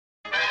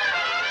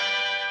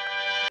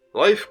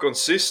Life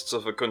consists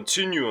of a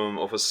continuum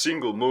of a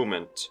single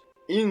moment.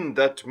 In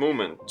that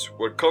moment,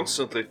 we're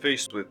constantly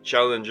faced with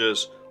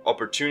challenges,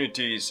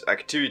 opportunities,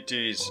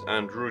 activities,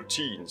 and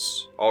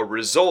routines. Our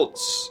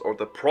results, or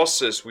the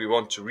process we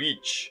want to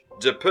reach,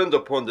 depend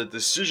upon the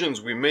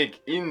decisions we make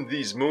in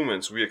these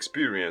moments we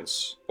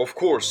experience. Of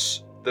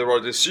course, there are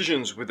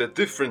decisions with a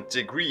different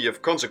degree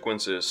of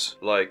consequences,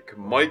 like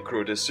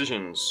micro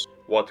decisions.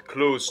 What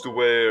clothes to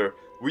wear,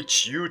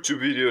 which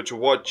YouTube video to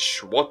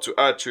watch, what to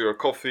add to your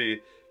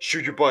coffee,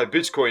 should you buy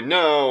Bitcoin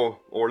now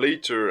or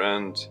later,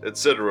 and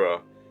etc.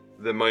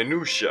 The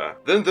minutia.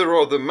 Then there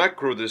are the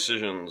macro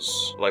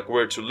decisions, like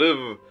where to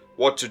live,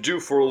 what to do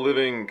for a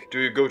living, do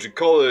you go to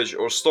college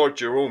or start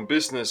your own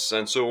business,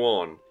 and so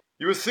on.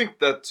 You would think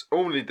that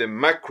only the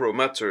macro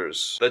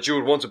matters, that you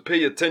would want to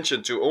pay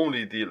attention to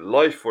only the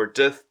life or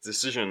death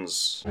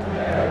decisions.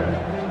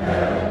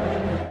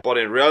 But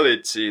in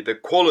reality, the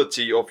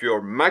quality of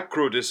your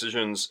macro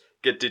decisions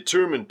get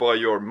determined by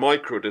your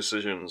micro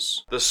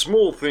decisions. The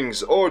small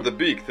things are the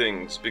big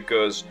things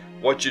because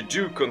what you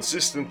do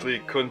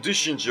consistently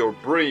conditions your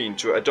brain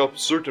to adopt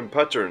certain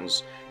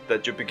patterns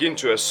that you begin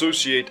to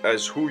associate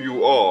as who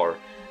you are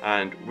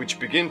and which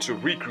begin to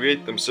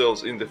recreate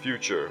themselves in the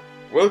future.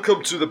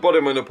 Welcome to the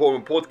Bodymind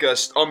Empowerment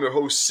Podcast. I'm your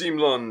host,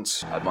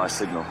 Simland. At my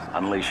signal,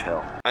 unleash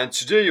hell. And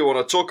today I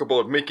want to talk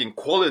about making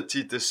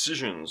quality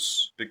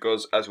decisions.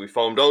 Because as we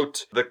found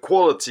out, the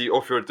quality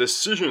of your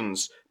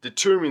decisions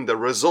determine the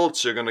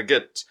results you're gonna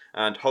get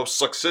and how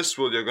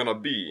successful you're gonna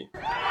be.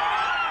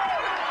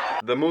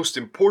 The most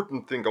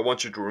important thing I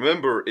want you to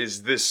remember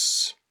is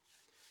this.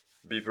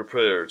 Be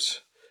prepared.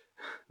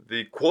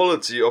 The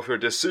quality of your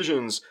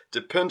decisions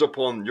depend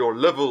upon your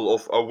level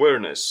of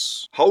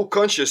awareness. How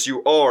conscious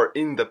you are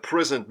in the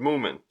present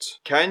moment.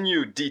 Can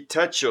you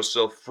detach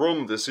yourself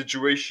from the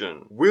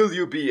situation? Will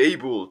you be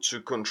able to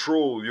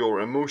control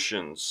your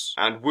emotions?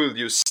 And will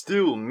you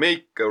still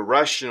make a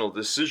rational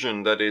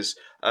decision that is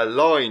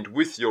aligned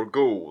with your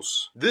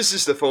goals? This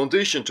is the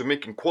foundation to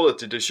making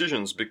quality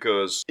decisions,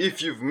 because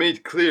if you've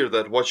made clear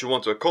that what you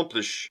want to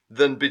accomplish,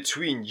 then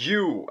between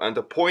you and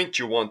the point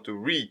you want to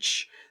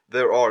reach,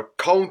 there are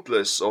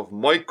countless of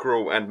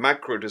micro and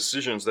macro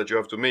decisions that you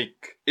have to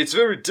make. It's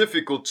very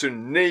difficult to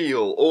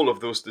nail all of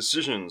those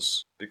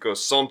decisions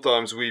because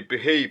sometimes we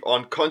behave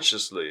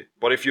unconsciously.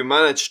 But if you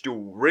manage to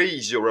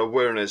raise your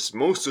awareness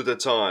most of the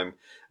time,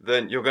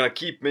 then you're gonna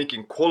keep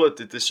making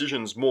quality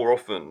decisions more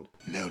often.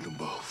 Nailed them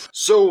both.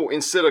 So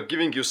instead of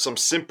giving you some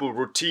simple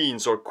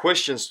routines or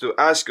questions to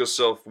ask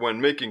yourself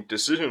when making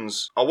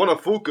decisions, I want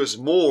to focus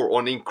more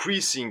on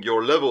increasing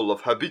your level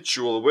of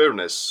habitual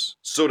awareness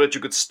so that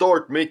you could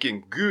start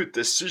making good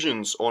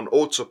decisions on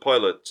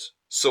autopilot.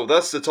 So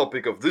that's the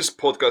topic of this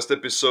podcast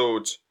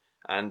episode,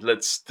 and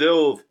let's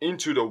delve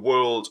into the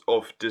world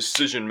of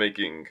decision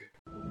making.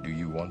 Do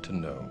you want to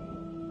know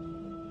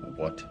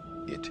what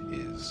it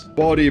is?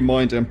 Body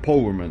mind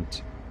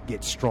empowerment.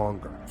 Get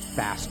stronger,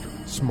 faster,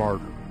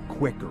 smarter,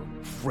 quicker,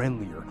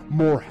 friendlier,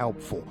 more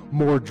helpful,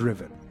 more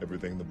driven.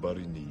 Everything the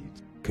body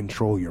needs.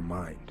 Control your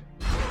mind.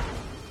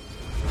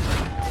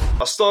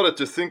 I started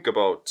to think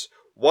about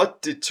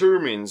what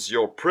determines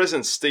your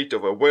present state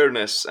of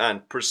awareness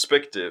and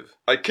perspective.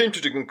 I came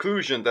to the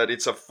conclusion that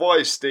it's a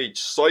 5-stage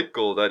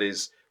cycle that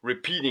is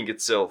repeating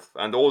itself,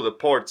 and all the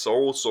parts are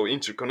also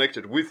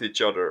interconnected with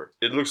each other.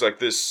 It looks like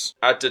this.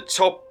 At the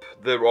top,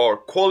 there are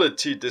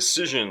quality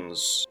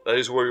decisions. That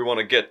is where you want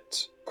to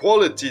get.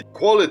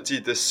 Quality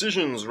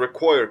decisions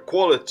require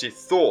quality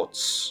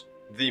thoughts.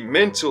 The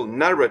mental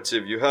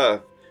narrative you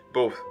have,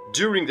 both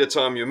during the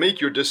time you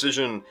make your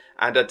decision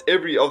and at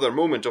every other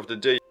moment of the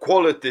day.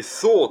 Quality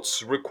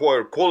thoughts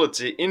require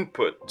quality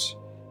input.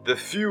 The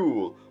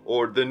fuel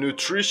or the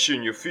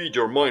nutrition you feed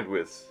your mind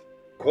with.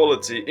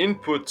 Quality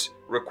input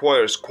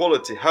requires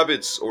quality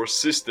habits or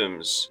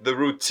systems, the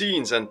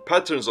routines and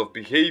patterns of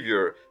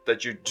behavior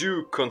that you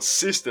do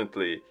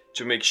consistently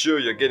to make sure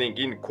you're getting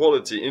in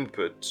quality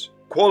input.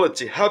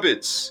 Quality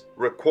habits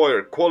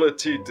require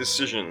quality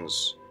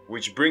decisions,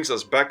 which brings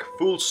us back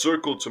full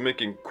circle to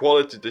making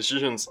quality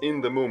decisions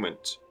in the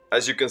moment.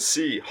 As you can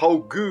see, how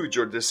good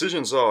your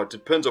decisions are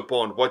depends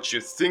upon what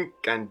you think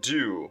and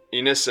do.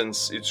 In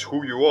essence, it's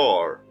who you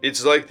are.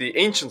 It's like the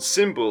ancient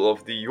symbol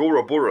of the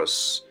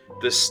Ouroboros,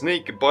 the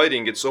snake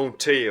biting its own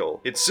tail.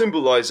 It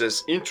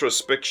symbolizes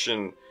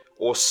introspection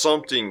or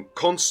something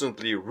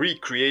constantly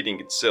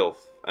recreating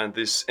itself and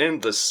this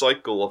endless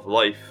cycle of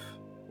life.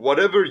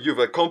 Whatever you've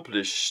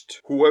accomplished,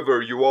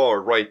 whoever you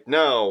are right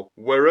now,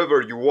 wherever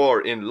you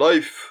are in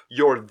life,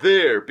 you're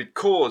there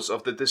because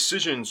of the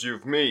decisions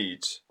you've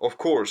made. Of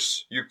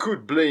course, you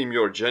could blame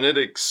your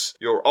genetics,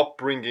 your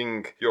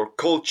upbringing, your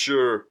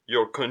culture,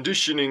 your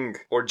conditioning,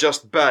 or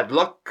just bad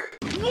luck.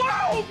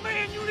 Whoa,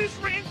 man, you just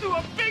ran through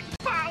a big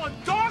pile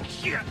of dog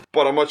shit!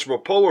 But a much more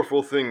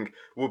powerful thing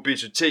would be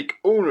to take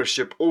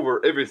ownership over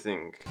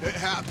everything. It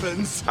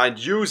happens. And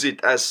use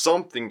it as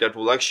something that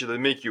will actually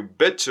make you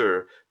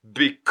better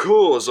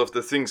because of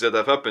the things that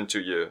have happened to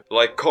you.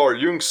 Like Carl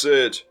Jung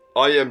said,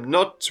 I am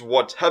not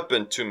what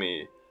happened to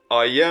me.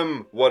 I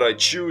am what I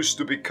choose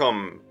to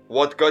become.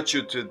 What got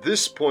you to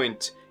this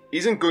point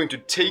isn't going to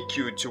take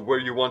you to where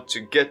you want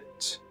to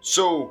get.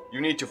 So, you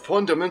need to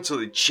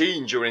fundamentally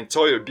change your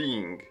entire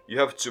being. You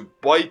have to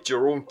bite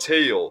your own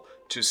tail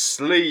to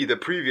slay the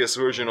previous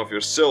version of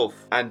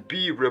yourself and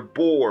be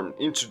reborn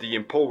into the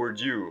empowered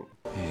you.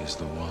 He is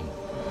the one.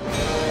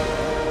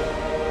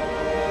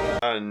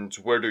 And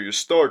where do you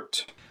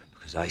start?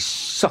 Because I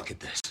suck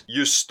at this.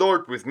 You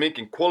start with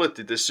making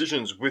quality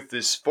decisions with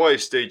this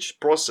 5-stage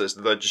process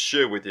that I just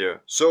shared with you.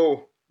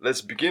 So,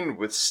 let's begin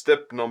with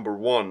step number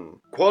 1.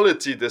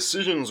 Quality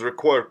decisions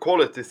require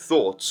quality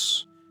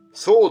thoughts.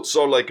 Thoughts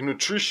are like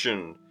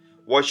nutrition.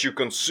 What you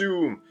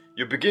consume,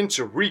 you begin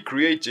to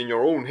recreate in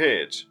your own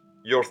head.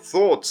 Your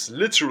thoughts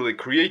literally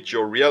create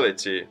your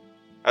reality.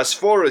 As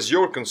far as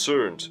you're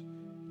concerned,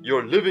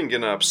 you're living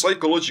in a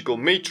psychological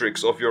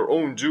matrix of your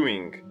own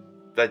doing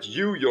that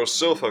you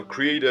yourself have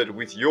created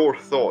with your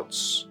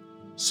thoughts.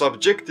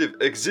 Subjective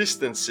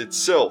existence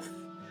itself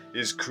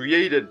is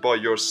created by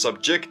your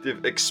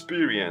subjective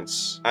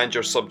experience, and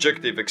your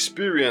subjective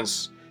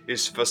experience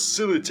is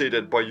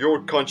facilitated by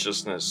your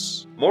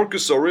consciousness.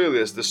 Marcus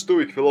Aurelius, the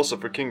Stoic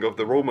philosopher king of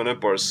the Roman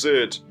Empire,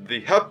 said,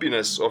 "The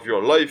happiness of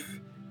your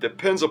life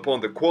depends upon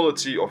the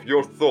quality of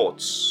your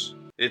thoughts."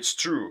 It's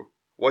true.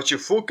 What you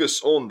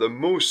focus on the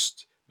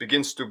most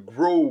begins to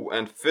grow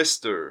and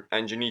fester,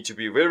 and you need to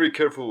be very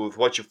careful with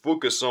what you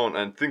focus on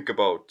and think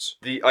about.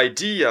 The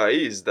idea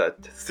is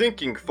that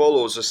thinking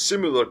follows a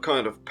similar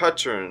kind of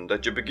pattern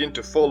that you begin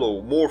to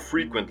follow more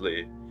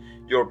frequently.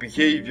 Your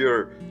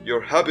behavior,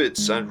 your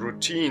habits and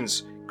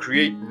routines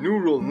create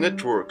neural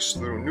networks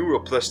through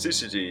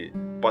neuroplasticity.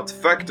 But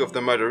fact of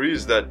the matter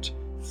is that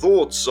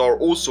thoughts are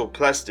also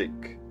plastic.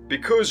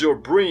 Because your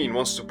brain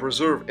wants to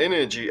preserve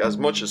energy as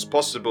much as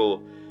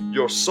possible,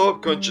 your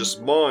subconscious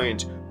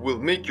mind will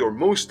make your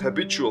most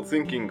habitual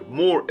thinking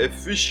more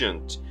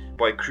efficient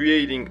by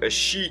creating a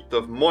sheet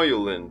of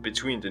myelin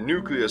between the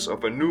nucleus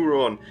of a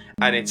neuron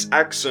and its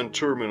axon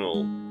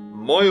terminal.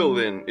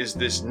 Myelin is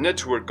this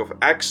network of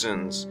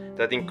axons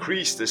that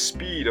increase the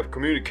speed of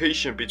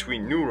communication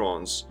between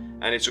neurons,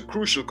 and it's a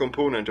crucial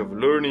component of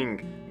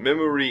learning,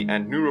 memory,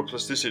 and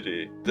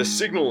neuroplasticity. The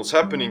signals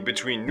happening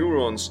between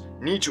neurons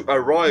need to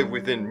arrive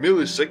within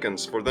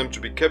milliseconds for them to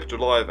be kept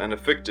alive and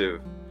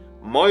effective.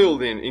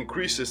 Myelin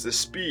increases the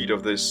speed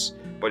of this,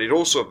 but it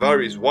also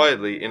varies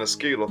widely in a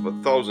scale of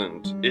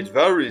 1,000. It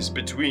varies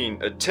between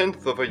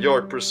 1/10 of a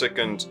yard per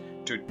second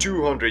to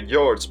 200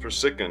 yards per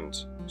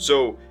second.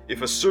 So,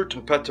 if a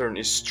certain pattern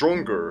is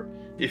stronger,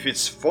 if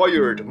it's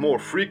fired more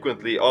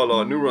frequently a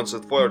la neurons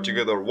that fire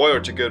together wire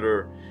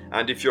together,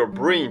 and if your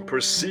brain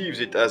perceives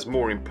it as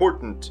more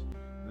important,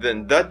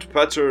 then that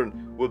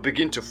pattern will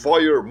begin to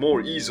fire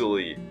more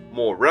easily,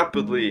 more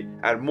rapidly,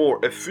 and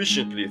more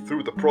efficiently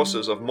through the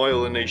process of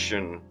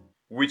myelination.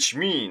 Which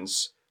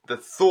means the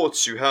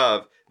thoughts you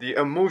have, the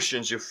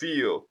emotions you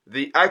feel,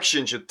 the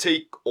actions you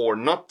take or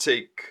not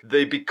take,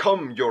 they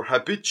become your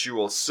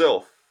habitual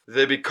self.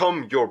 They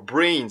become your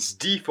brain's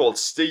default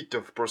state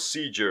of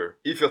procedure.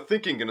 If you're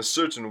thinking in a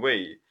certain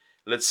way,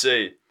 let's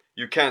say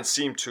you can't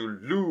seem to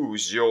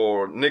lose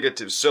your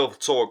negative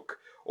self-talk,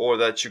 or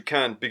that you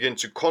can't begin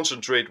to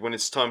concentrate when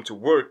it's time to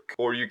work,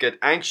 or you get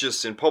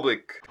anxious in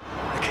public,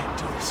 I can't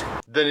do this.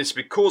 then it's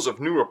because of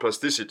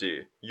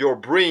neuroplasticity. Your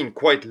brain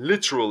quite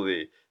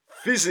literally,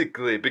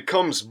 physically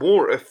becomes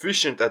more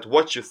efficient at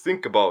what you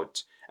think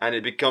about, and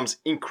it becomes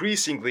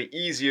increasingly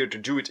easier to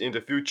do it in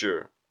the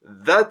future.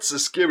 That's a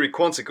scary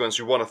consequence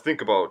you want to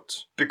think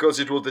about, because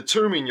it will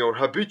determine your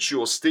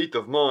habitual state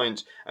of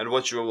mind and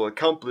what you will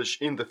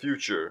accomplish in the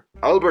future.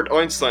 Albert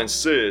Einstein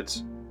said,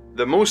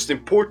 "The most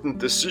important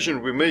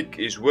decision we make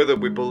is whether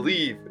we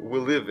believe we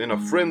live in a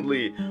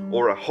friendly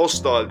or a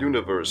hostile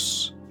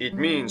universe." It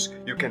means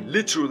you can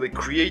literally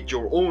create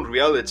your own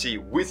reality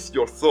with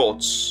your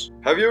thoughts.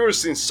 Have you ever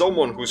seen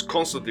someone who's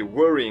constantly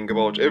worrying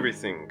about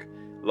everything?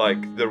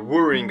 Like they're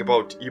worrying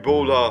about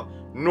Ebola,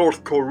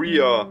 North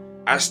Korea,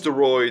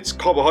 asteroids,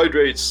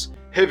 carbohydrates,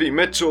 heavy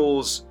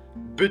metals,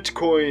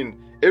 Bitcoin,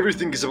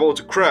 everything is about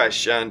to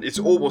crash and it's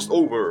almost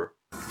over.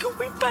 Can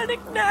we panic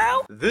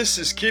now? This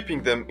is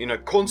keeping them in a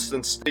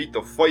constant state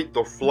of fight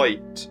or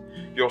flight.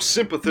 Your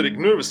sympathetic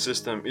nervous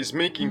system is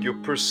making you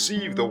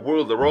perceive the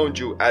world around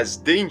you as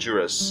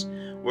dangerous,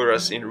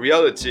 whereas in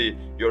reality,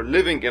 you're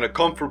living in a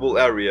comfortable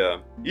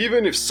area.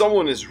 Even if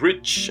someone is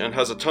rich and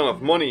has a ton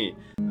of money,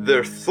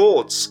 their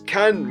thoughts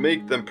can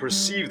make them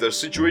perceive their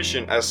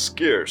situation as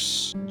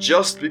scarce,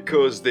 just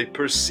because they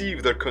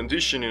perceive their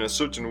condition in a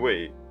certain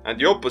way. And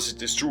the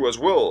opposite is true as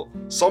well.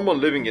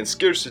 Someone living in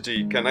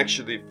scarcity can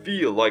actually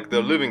feel like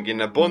they're living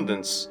in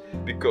abundance,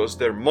 because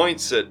their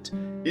mindset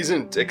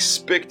isn't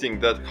expecting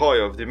that high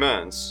of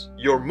demands.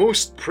 Your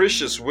most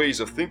precious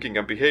ways of thinking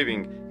and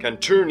behaving can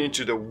turn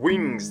into the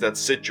wings that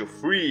set you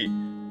free,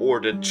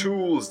 or the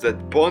tools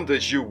that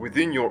bondage you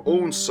within your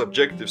own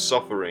subjective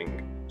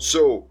suffering.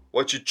 So,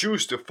 what you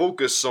choose to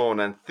focus on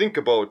and think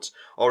about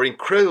are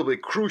incredibly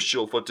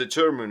crucial for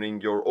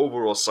determining your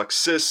overall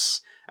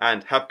success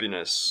and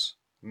happiness.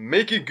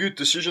 Making good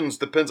decisions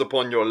depends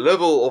upon your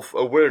level of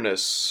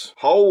awareness,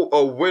 how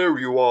aware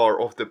you are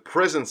of the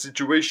present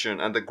situation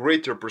and the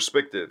greater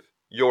perspective.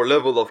 Your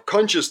level of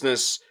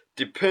consciousness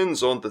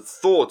depends on the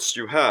thoughts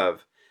you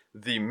have,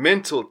 the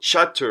mental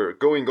chatter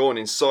going on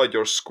inside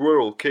your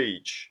squirrel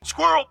cage.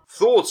 Squirrel!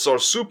 Thoughts are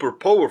super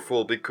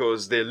powerful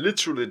because they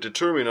literally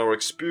determine our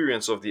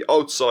experience of the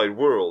outside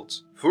world.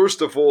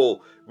 First of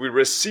all, we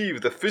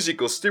receive the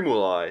physical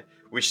stimuli,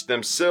 which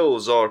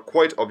themselves are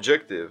quite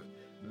objective.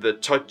 The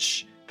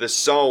touch, the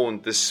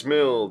sound, the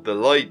smell, the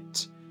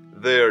light,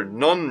 they're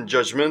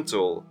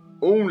non-judgmental.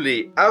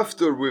 Only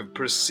after we've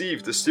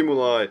perceived the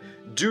stimuli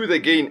do they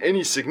gain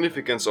any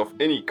significance of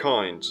any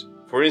kind.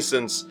 For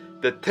instance,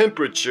 the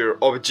temperature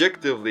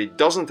objectively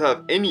doesn't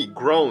have any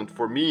ground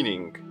for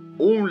meaning.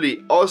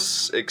 Only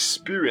us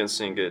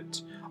experiencing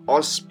it,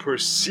 us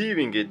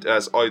perceiving it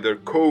as either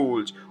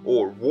cold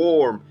or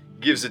warm,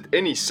 gives it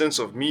any sense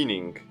of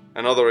meaning.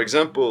 Another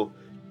example,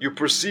 you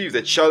perceive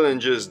the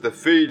challenges, the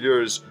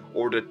failures,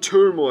 or the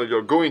turmoil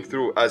you're going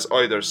through as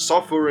either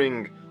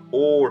suffering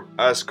or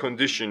as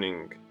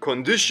conditioning.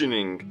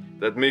 Conditioning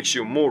that makes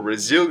you more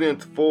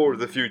resilient for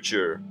the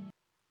future.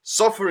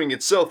 Suffering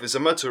itself is a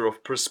matter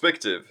of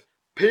perspective.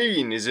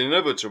 Pain is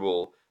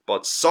inevitable,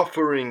 but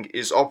suffering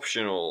is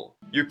optional.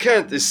 You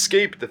can't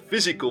escape the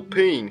physical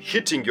pain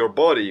hitting your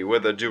body,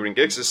 whether during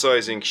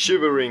exercising,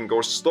 shivering,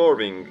 or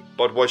starving.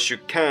 But what you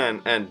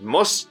can and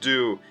must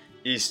do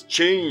is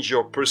change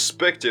your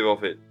perspective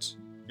of it.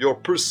 Your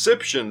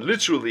perception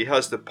literally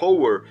has the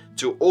power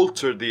to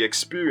alter the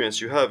experience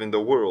you have in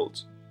the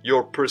world.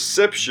 Your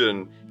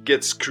perception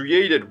gets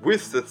created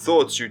with the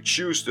thoughts you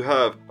choose to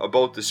have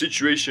about the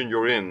situation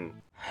you're in.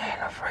 I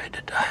ain't afraid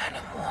to die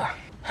anymore.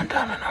 I'm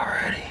done it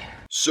already.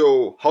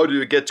 So, how do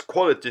you get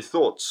quality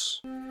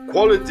thoughts?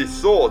 Quality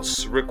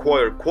thoughts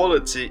require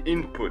quality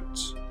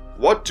input.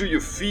 What do you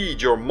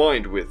feed your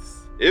mind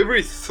with?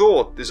 Every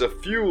thought is a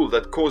fuel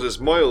that causes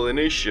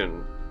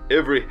myelination.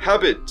 Every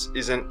habit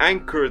is an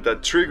anchor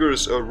that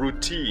triggers a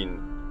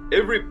routine.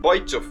 Every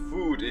bite of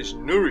food is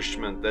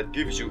nourishment that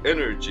gives you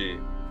energy.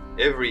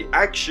 Every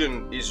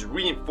action is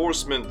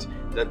reinforcement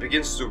that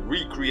begins to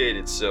recreate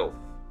itself.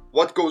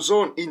 What goes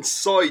on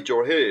inside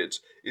your head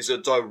is a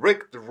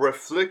direct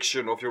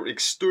reflection of your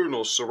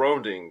external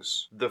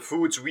surroundings. The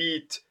foods we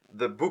eat,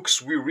 the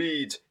books we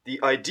read, the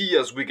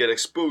ideas we get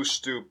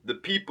exposed to, the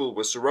people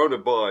we're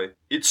surrounded by,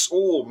 it's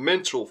all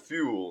mental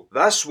fuel.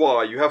 That's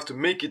why you have to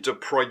make it a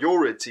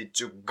priority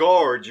to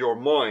guard your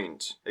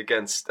mind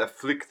against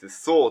afflicted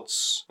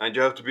thoughts, and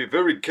you have to be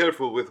very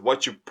careful with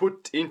what you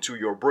put into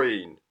your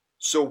brain.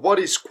 So what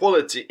is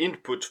quality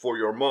input for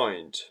your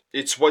mind?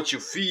 It's what you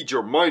feed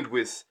your mind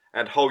with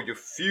and how you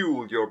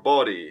fuel your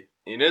body.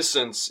 In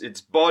essence,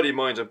 it's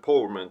body-mind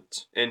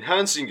empowerment,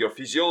 enhancing your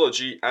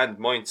physiology and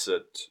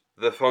mindset.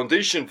 The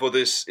foundation for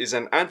this is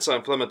an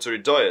anti-inflammatory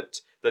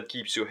diet that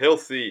keeps you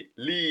healthy,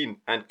 lean,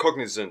 and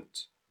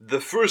cognizant. The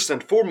first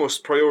and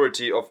foremost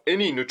priority of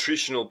any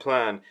nutritional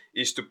plan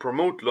is to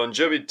promote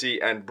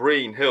longevity and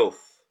brain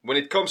health. When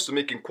it comes to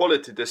making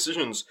quality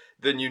decisions,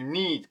 then you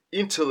need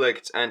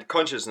intellect and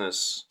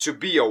consciousness to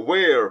be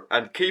aware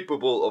and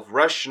capable of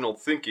rational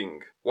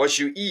thinking. What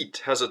you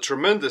eat has a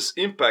tremendous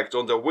impact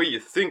on the way you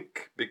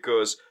think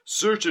because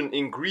certain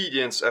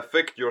ingredients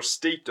affect your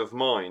state of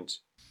mind.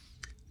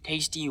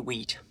 Tasty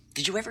wheat.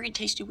 Did you ever eat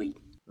tasty wheat?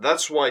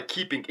 That's why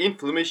keeping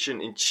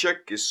inflammation in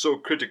check is so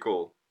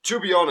critical. To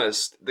be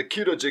honest, the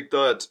ketogenic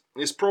diet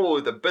is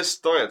probably the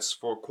best diets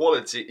for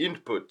quality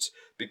input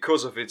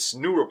because of its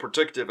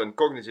neuroprotective and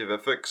cognitive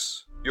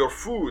effects. Your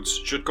foods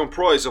should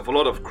comprise of a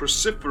lot of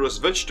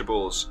cruciferous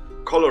vegetables,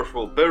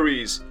 colorful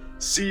berries,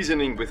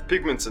 seasoning with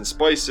pigments and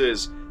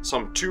spices,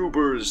 some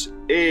tubers,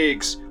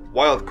 eggs,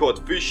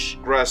 wild-caught fish,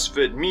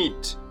 grass-fed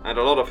meat, and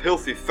a lot of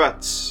healthy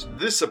fats.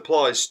 This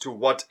applies to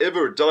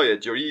whatever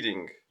diet you're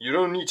eating. You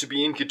don't need to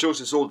be in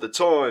ketosis all the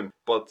time,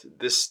 but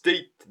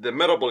the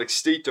metabolic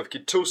state of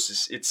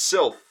ketosis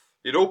itself,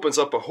 it opens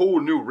up a whole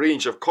new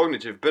range of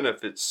cognitive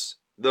benefits.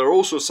 There are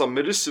also some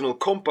medicinal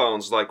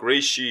compounds like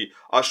reishi,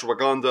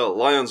 ashwagandha,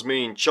 lion's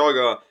mane,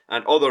 chaga,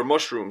 and other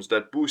mushrooms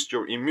that boost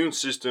your immune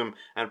system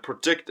and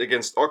protect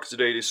against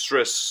oxidative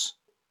stress.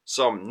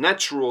 Some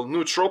natural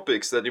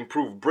nootropics that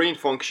improve brain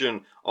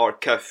function are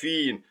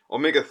caffeine,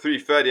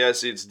 omega-3 fatty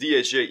acids,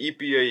 DHA,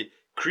 EPA,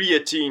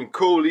 creatine,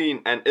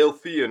 choline, and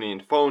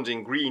L-theanine found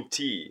in green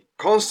tea.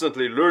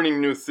 Constantly learning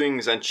new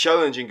things and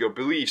challenging your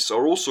beliefs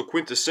are also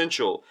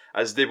quintessential,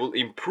 as they will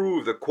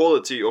improve the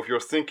quality of your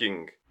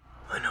thinking.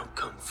 I know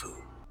Kung Fu.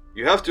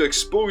 You have to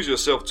expose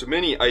yourself to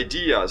many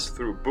ideas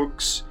through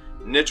books,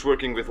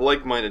 networking with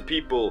like-minded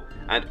people,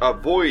 and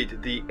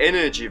avoid the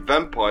energy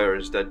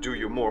vampires that do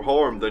you more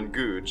harm than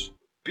good.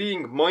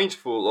 Being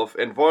mindful of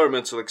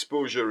environmental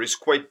exposure is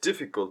quite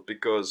difficult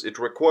because it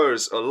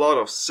requires a lot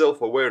of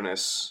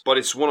self-awareness, but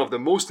it's one of the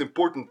most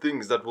important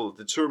things that will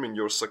determine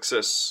your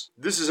success.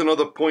 This is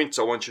another point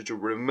I want you to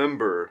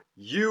remember.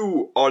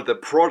 You are the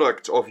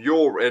product of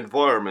your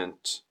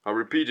environment. I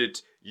repeat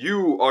it,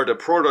 you are the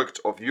product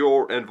of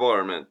your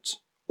environment.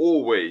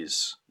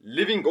 always.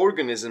 Living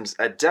organisms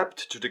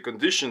adapt to the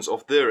conditions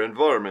of their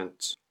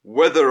environment.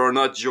 Whether or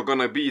not you're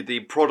gonna be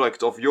the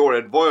product of your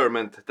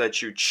environment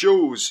that you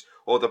chose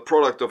or the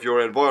product of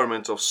your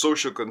environment of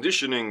social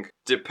conditioning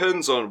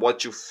depends on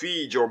what you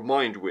feed your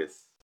mind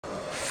with.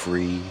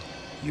 Free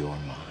your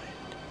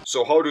mind.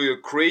 So how do you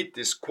create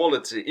this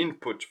quality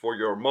input for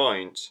your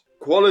mind?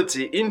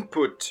 Quality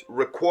input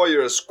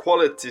requires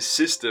quality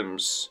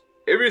systems.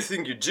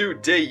 Everything you do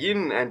day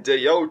in and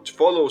day out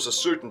follows a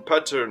certain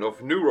pattern of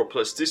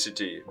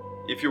neuroplasticity.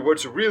 If you were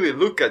to really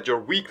look at your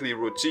weekly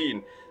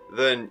routine,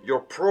 then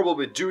you're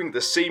probably doing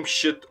the same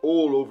shit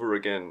all over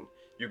again.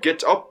 You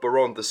get up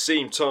around the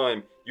same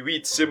time, you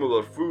eat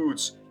similar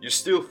foods, you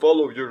still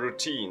follow your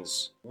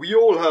routines. We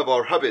all have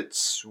our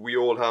habits, we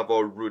all have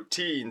our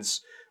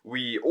routines,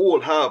 we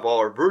all have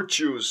our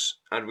virtues,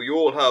 and we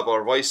all have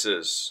our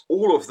vices.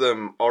 All of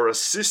them are a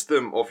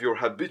system of your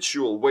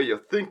habitual way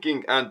of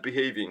thinking and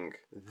behaving.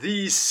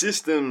 These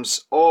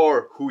systems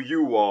are who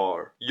you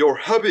are. Your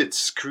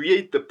habits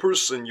create the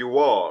person you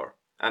are.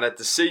 And at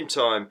the same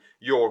time,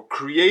 you're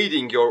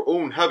creating your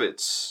own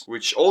habits,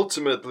 which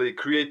ultimately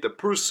create the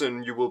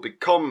person you will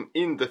become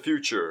in the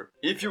future.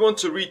 If you want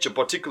to reach a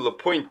particular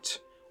point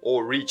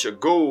or reach a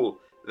goal,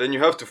 then you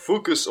have to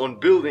focus on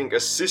building a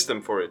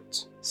system for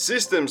it.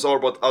 Systems are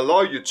what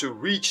allow you to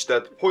reach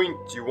that point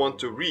you want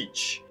to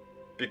reach,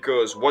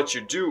 because what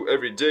you do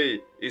every day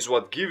is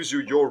what gives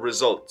you your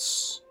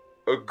results.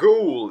 A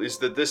goal is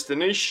the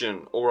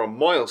destination or a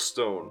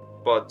milestone,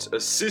 but a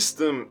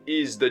system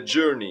is the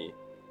journey.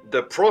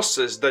 The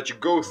process that you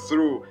go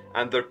through,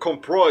 and they're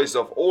comprised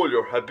of all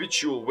your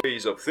habitual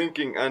ways of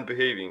thinking and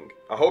behaving.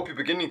 I hope you're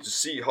beginning to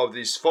see how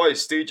these 5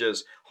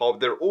 stages, how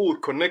they're all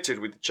connected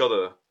with each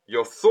other.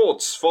 Your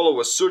thoughts follow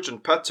a certain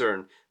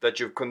pattern that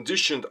you've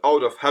conditioned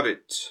out of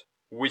habit,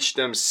 which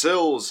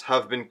themselves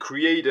have been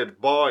created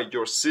by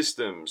your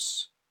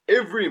systems.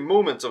 Every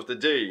moment of the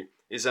day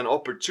is an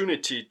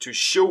opportunity to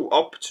show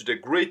up to the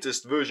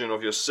greatest version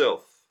of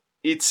yourself.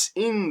 It's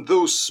in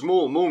those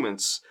small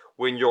moments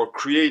when you're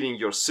creating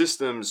your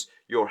systems,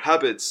 your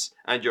habits,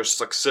 and your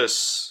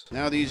success.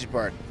 Now the easy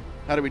part.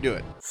 How do we do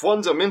it?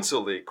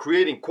 Fundamentally,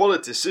 creating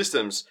quality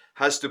systems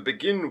has to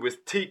begin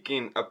with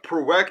taking a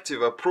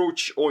proactive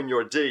approach on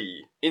your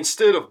day.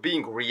 Instead of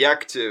being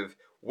reactive,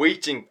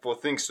 waiting for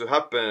things to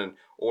happen,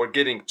 or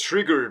getting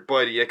triggered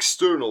by the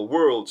external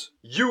world,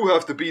 you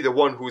have to be the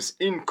one who's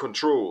in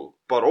control,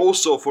 but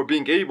also for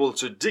being able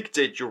to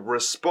dictate your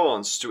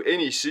response to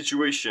any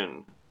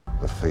situation.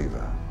 The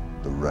fever,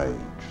 the rage.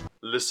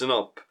 Listen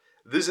up.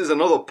 This is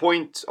another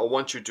point I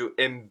want you to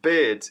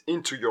embed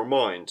into your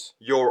mind.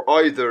 You're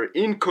either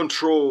in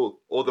control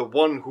or the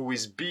one who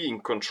is being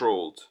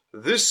controlled.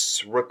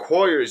 This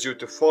requires you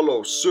to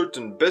follow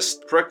certain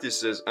best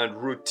practices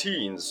and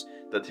routines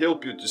that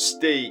help you to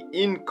stay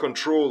in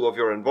control of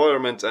your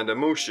environment and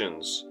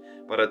emotions.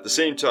 But at the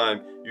same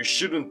time, you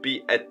shouldn't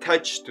be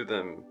attached to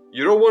them.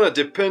 You don't want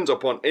to depend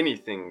upon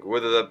anything,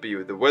 whether that be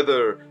the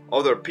weather,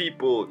 other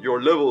people,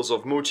 your levels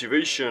of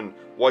motivation,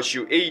 what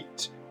you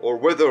ate, or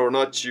whether or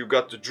not you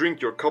got to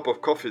drink your cup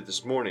of coffee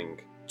this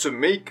morning. To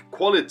make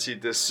quality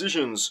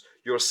decisions,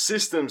 your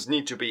systems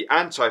need to be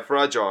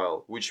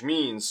anti-fragile, which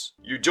means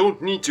you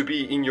don't need to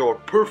be in your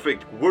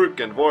perfect work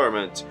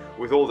environment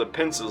with all the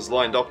pencils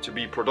lined up to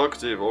be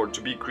productive or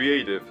to be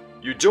creative.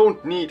 You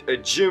don't need a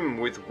gym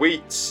with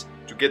weights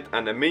to get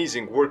an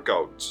amazing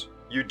workout.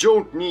 You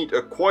don't need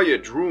a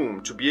quiet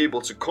room to be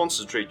able to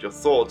concentrate your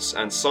thoughts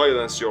and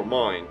silence your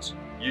mind.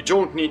 You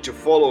don't need to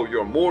follow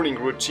your morning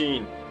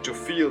routine to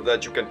feel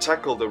that you can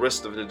tackle the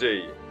rest of the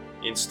day.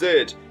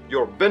 Instead,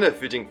 you're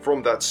benefiting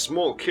from that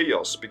small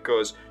chaos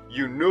because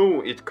you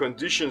know it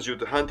conditions you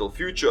to handle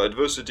future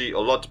adversity a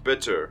lot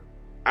better.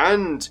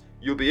 And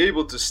you'll be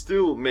able to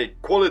still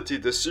make quality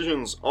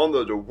decisions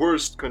under the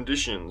worst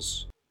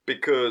conditions.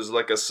 Because,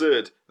 like I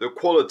said, the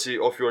quality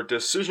of your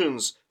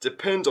decisions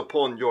depend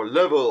upon your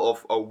level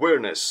of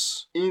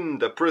awareness in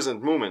the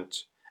present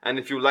moment. And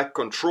if you lack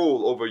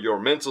control over your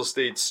mental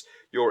states,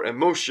 your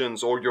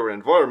emotions, or your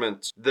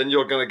environment, then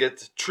you're gonna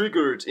get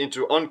triggered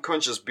into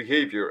unconscious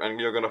behavior and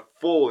you're gonna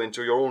fall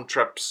into your own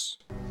traps.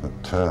 The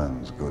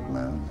turn's good,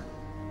 man.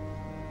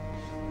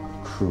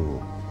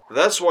 Cruel.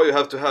 That's why you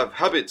have to have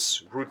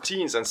habits,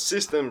 routines, and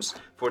systems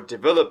for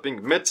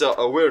developing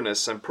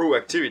meta-awareness and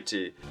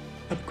proactivity.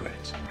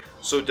 Upgrades.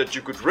 So that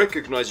you could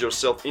recognize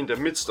yourself in the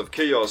midst of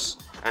chaos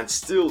and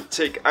still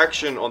take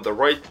action on the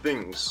right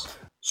things.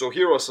 So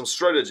here are some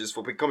strategies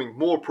for becoming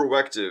more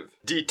proactive.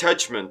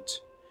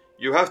 Detachment.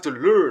 You have to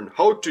learn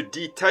how to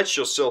detach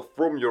yourself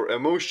from your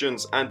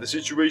emotions and the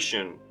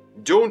situation.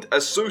 Don't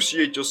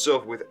associate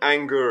yourself with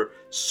anger,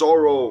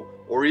 sorrow,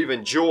 or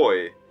even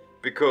joy,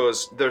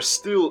 because they're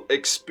still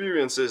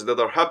experiences that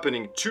are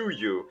happening to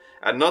you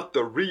and not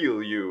the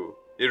real you.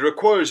 It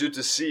requires you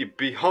to see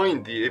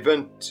behind the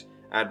event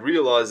and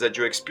realize that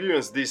you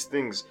experience these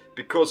things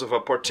because of a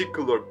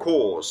particular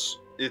cause.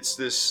 It's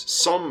this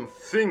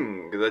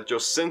something that your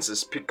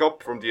senses pick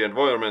up from the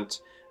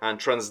environment and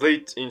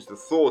translate into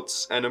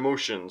thoughts and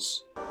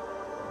emotions.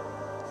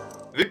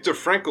 Viktor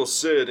Frankl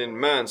said in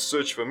Man's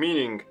Search for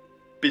Meaning,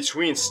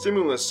 between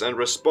stimulus and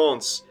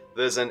response,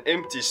 there's an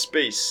empty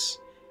space.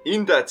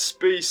 In that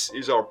space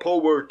is our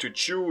power to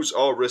choose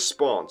our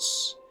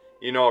response.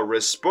 In our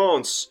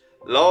response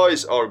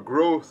lies our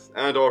growth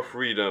and our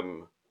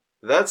freedom.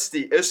 That's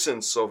the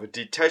essence of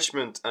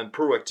detachment and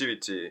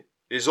proactivity.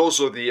 It is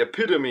also the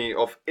epitome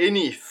of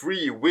any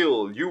free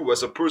will you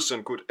as a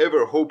person could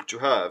ever hope to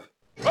have.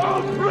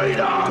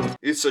 Freedom!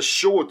 It's a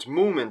short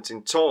moment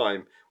in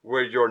time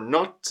where you're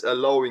not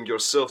allowing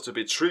yourself to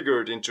be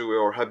triggered into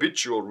your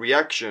habitual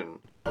reaction.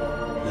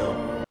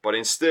 No. But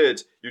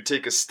instead, you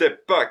take a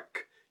step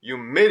back, you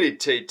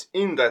meditate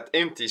in that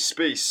empty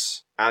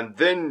space, and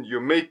then you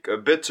make a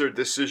better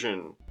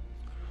decision.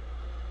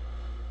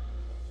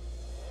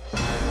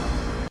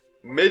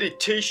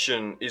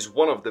 Meditation is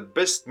one of the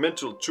best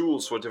mental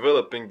tools for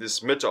developing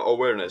this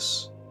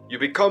meta-awareness. You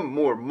become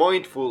more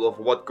mindful of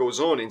what goes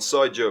on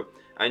inside you,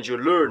 and you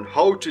learn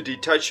how to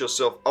detach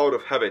yourself out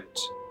of habit.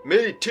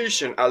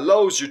 Meditation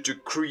allows you to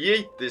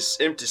create this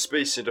empty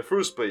space in the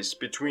first place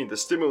between the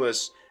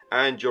stimulus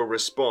and your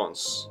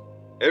response.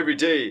 Every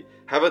day,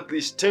 have at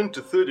least 10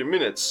 to 30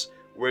 minutes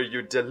where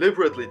you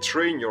deliberately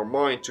train your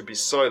mind to be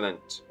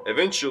silent.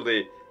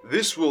 Eventually,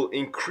 this will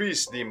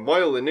increase the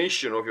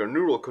myelination of your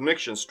neural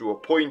connections to a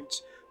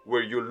point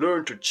where you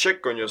learn to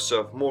check on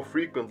yourself more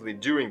frequently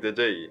during the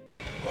day.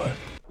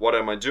 What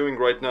am I doing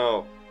right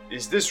now?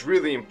 Is this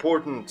really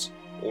important,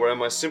 or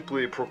am I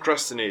simply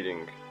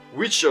procrastinating?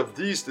 Which of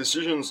these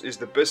decisions is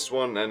the best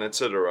one, and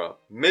etc.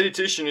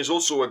 Meditation is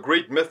also a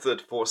great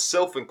method for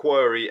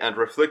self-inquiry and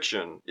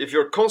reflection. If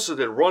you're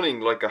constantly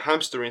running like a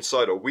hamster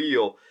inside a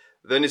wheel,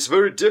 then it's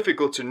very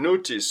difficult to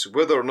notice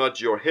whether or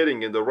not you're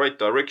heading in the right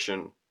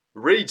direction.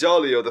 Ray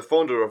Dalio, the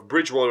founder of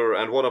Bridgewater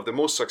and one of the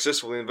most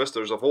successful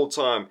investors of all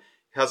time,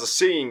 has a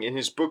saying in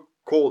his book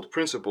called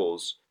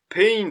Principles.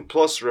 Pain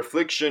plus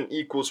reflection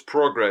equals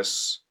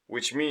progress,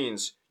 which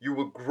means you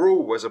will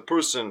grow as a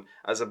person,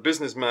 as a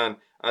businessman,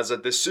 as a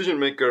decision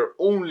maker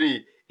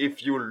only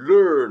if you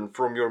learn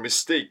from your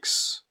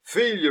mistakes.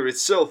 Failure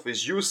itself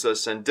is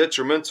useless and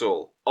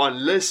detrimental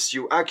unless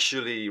you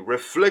actually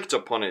reflect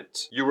upon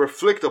it. You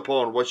reflect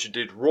upon what you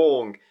did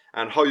wrong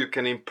and how you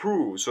can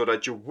improve so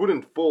that you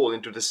wouldn't fall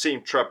into the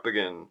same trap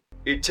again.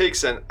 It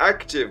takes an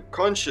active,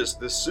 conscious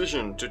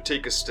decision to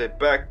take a step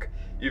back,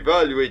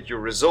 evaluate your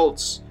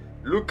results,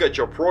 look at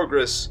your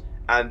progress,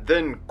 and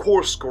then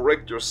course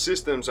correct your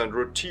systems and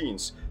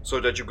routines so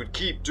that you could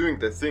keep doing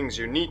the things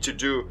you need to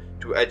do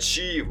to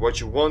achieve what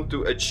you want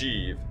to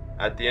achieve.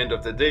 At the end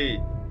of the day,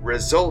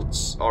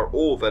 results are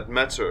all that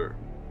matter.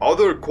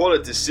 Other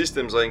quality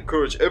systems I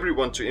encourage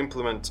everyone to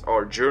implement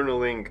are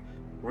journaling,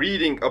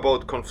 reading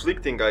about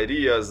conflicting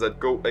ideas that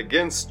go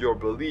against your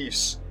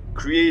beliefs,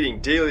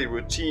 creating daily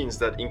routines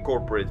that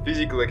incorporate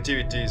physical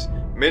activities,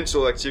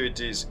 mental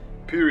activities,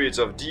 periods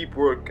of deep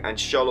work and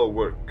shallow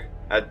work.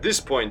 At this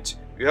point,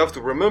 you have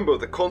to remember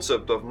the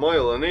concept of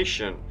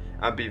myelination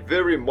and be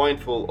very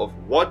mindful of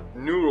what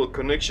neural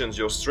connections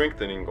you're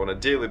strengthening on a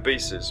daily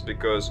basis,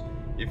 because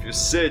if you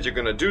said you're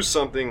gonna do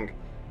something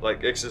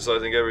like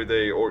exercising every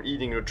day or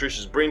eating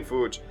nutritious brain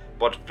food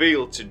but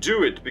fail to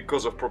do it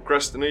because of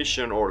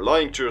procrastination or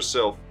lying to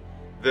yourself,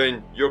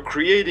 then you're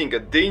creating a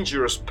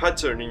dangerous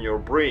pattern in your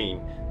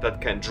brain that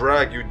can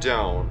drag you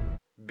down.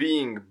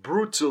 Being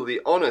brutally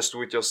honest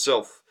with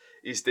yourself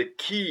is the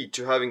key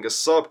to having a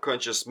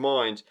subconscious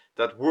mind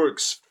that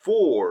works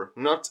for,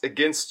 not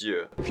against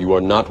you. If you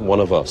are not one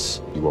of us,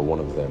 you are one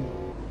of them.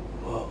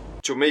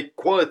 To make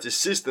quality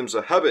systems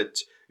a habit,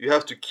 you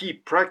have to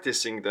keep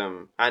practicing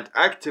them and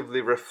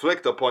actively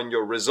reflect upon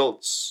your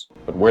results.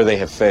 But where they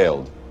have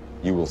failed,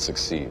 you will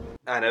succeed.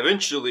 And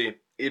eventually,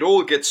 it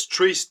all gets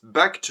traced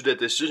back to the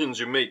decisions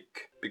you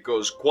make,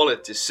 because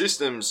quality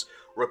systems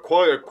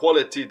require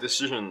quality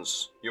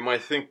decisions. You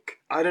might think,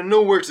 I don't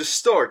know where to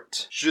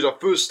start. Should I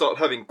first start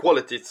having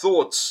quality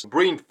thoughts,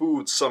 brain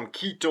food, some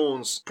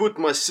ketones, put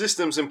my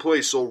systems in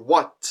place, or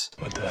what?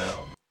 What the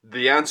hell?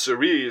 The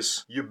answer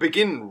is, you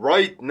begin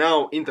right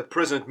now in the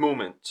present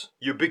moment.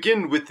 You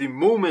begin with the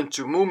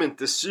moment-to-moment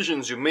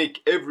decisions you make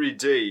every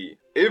day.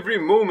 Every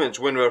moment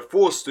when we're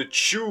forced to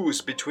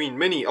choose between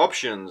many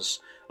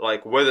options,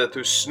 like whether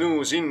to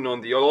snooze in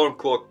on the alarm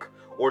clock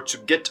or to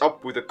get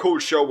up with a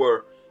cold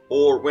shower,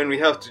 or when we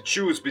have to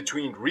choose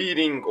between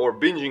reading or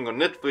binging on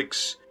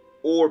Netflix,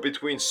 or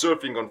between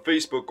surfing on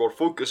Facebook or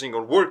focusing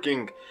on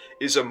working,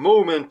 is a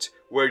moment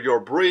where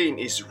your brain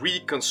is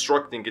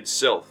reconstructing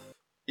itself.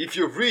 If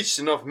you've reached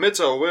enough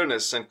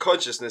meta-awareness and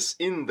consciousness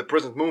in the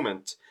present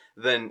moment,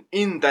 then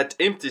in that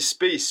empty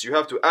space you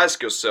have to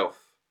ask yourself,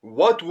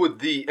 what would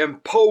the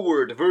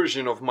empowered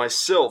version of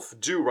myself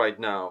do right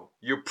now?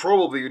 You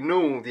probably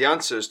know the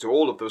answers to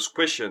all of those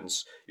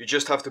questions. You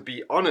just have to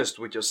be honest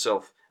with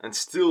yourself and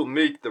still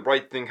make the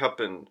right thing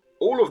happen.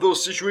 All of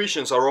those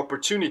situations are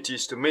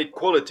opportunities to make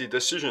quality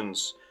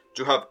decisions,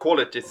 to have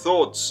quality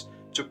thoughts,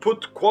 to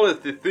put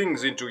quality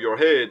things into your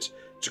head,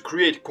 to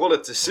create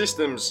quality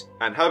systems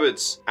and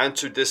habits, and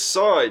to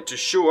decide to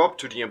show up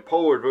to the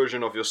empowered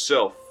version of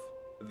yourself.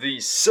 The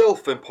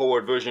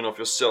self-empowered version of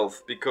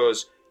yourself,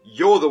 because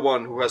You're the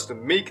one who has to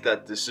make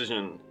that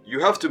decision. You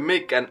have to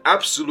make an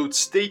absolute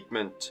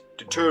statement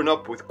to turn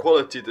up with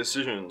quality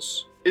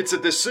decisions. It's a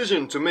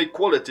decision to make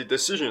quality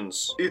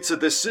decisions. It's a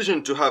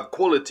decision to have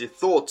quality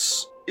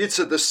thoughts. It's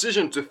a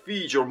decision to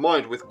feed your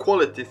mind with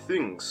quality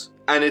things.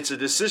 And it's a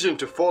decision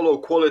to follow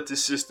quality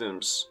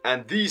systems.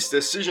 And these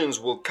decisions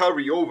will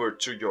carry over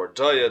to your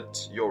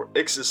diet, your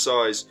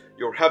exercise,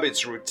 your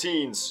habits,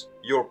 routines,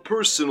 your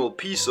personal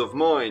peace of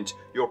mind,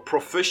 your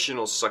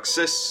professional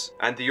success,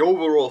 and the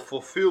overall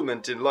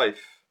fulfillment in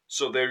life.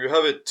 So there you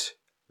have it.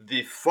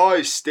 The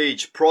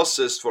 5-stage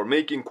process for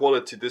making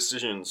quality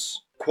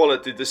decisions.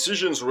 Quality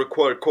decisions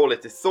require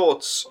quality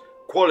thoughts.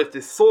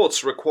 Quality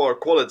thoughts require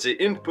quality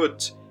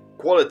input.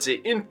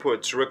 Quality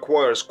input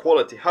requires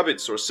quality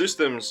habits or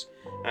systems.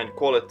 And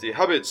quality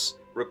habits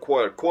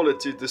require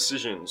quality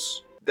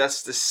decisions.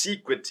 That's the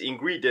secret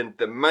ingredient,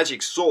 the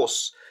magic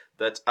sauce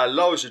that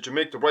allows you to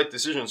make the right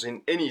decisions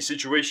in any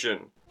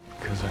situation.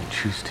 Because I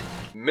choose to.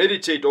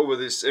 Meditate over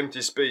this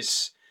empty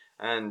space,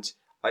 and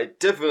I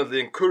definitely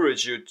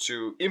encourage you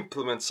to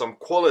implement some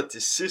quality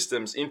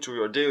systems into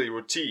your daily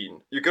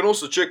routine. You can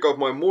also check out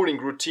my morning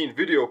routine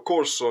video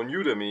course on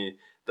Udemy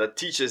that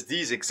teaches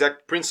these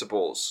exact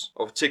principles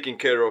of taking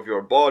care of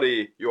your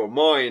body, your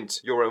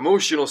mind, your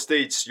emotional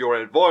states, your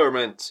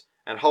environment,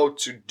 and how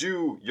to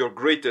do your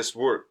greatest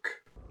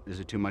work. Is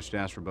it too much to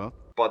ask for both?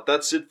 But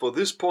that's it for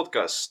this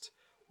podcast.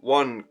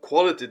 One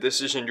quality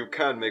decision you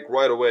can make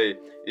right away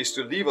is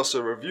to leave us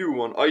a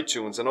review on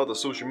iTunes and other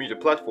social media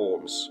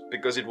platforms,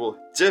 because it will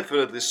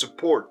definitely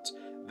support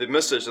the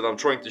message that I'm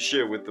trying to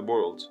share with the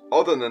world.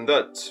 Other than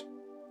that,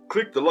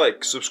 click the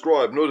like,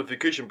 subscribe,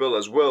 notification bell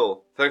as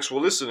well. Thanks for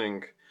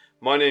listening.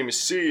 My name is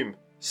Seem.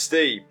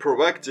 Stay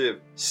proactive,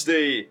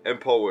 stay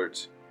empowered.